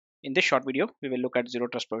In this short video, we will look at Zero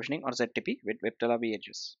Trust Provisioning or ZTP with Viptela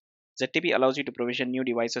vEdges. ZTP allows you to provision new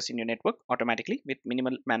devices in your network automatically with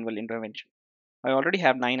minimal manual intervention. I already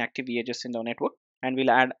have 9 active vEdges in the network and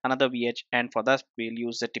we'll add another vEdge, and for that we'll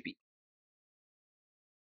use ZTP.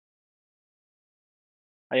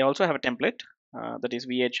 I also have a template that is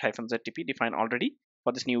vEdge-ZTP defined already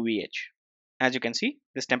for this new vEdge. As you can see,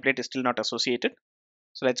 this template is still not associated.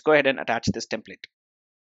 So let's go ahead and attach this template.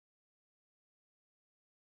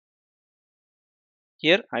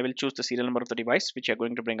 Here I will choose the serial number of the device which you are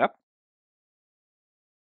going to bring up.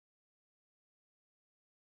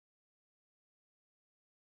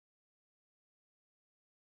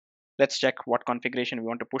 Let's check what configuration we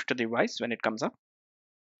want to push to the device when it comes up.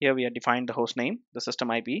 Here we have defined the host name, the system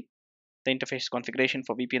IP, the interface configuration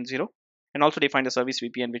for VPN 0, and also defined the service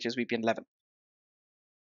VPN, which is VPN 11.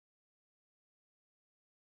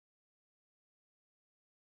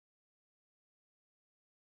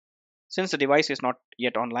 Since the device is not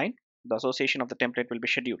yet online, the association of the template will be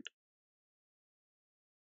scheduled.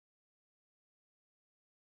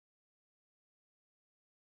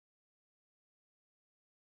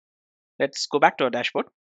 Let's go back to our dashboard.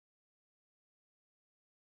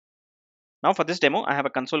 Now for this demo, I have a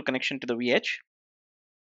console connection to the vEdge.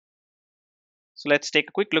 So let's take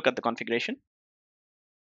a quick look at the configuration.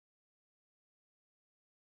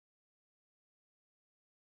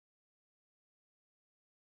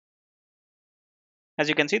 As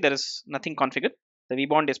you can see, there is nothing configured. The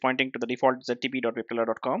vBond is pointing to the default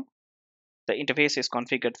ztp.viptela.com. The interface is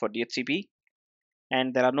configured for DHCP,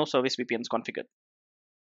 and there are no service VPNs configured.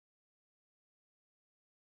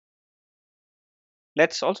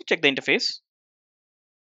 Let's also check the interface,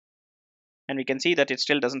 and we can see that it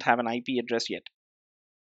still doesn't have an IP address yet.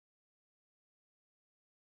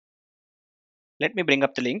 Let me bring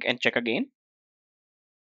up the link and check again.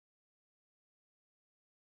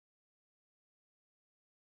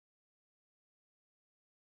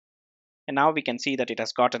 And now we can see that it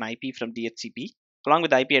has got an IP from DHCP. Along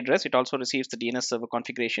with the IP address, it also receives the DNS server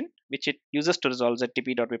configuration, which it uses to resolve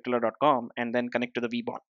ztp.viptela.com and then connect to the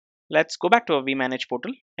vBond. Let's go back to our vManage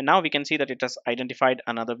portal, and now we can see that it has identified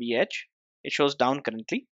another vEdge. It shows down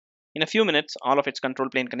currently. In a few minutes, all of its control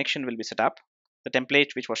plane connection will be set up. The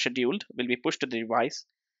template which was scheduled will be pushed to the device,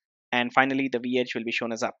 and finally the vEdge will be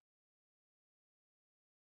shown as up.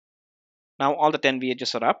 Now all the 10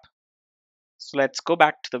 vEdges are up. So let's go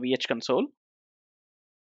back to the vEdge console,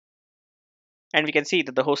 and we can see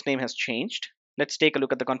that the host name has changed. Let's take a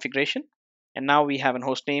look at the configuration, and now we have a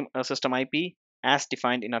host name, a system IP as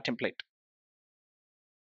defined in our template.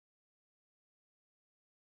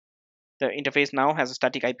 The interface now has a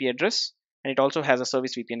static IP address, and it also has a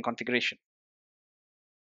service VPN configuration.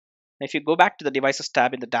 If you go back to the devices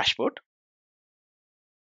tab in the dashboard,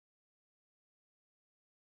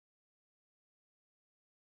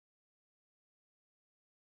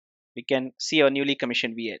 we can see our newly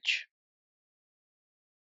commissioned vEdge.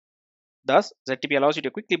 Thus, ZTP allows you to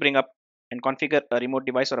quickly bring up and configure a remote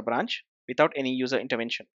device or a branch without any user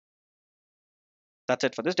intervention. That's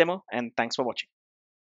it for this demo, and thanks for watching.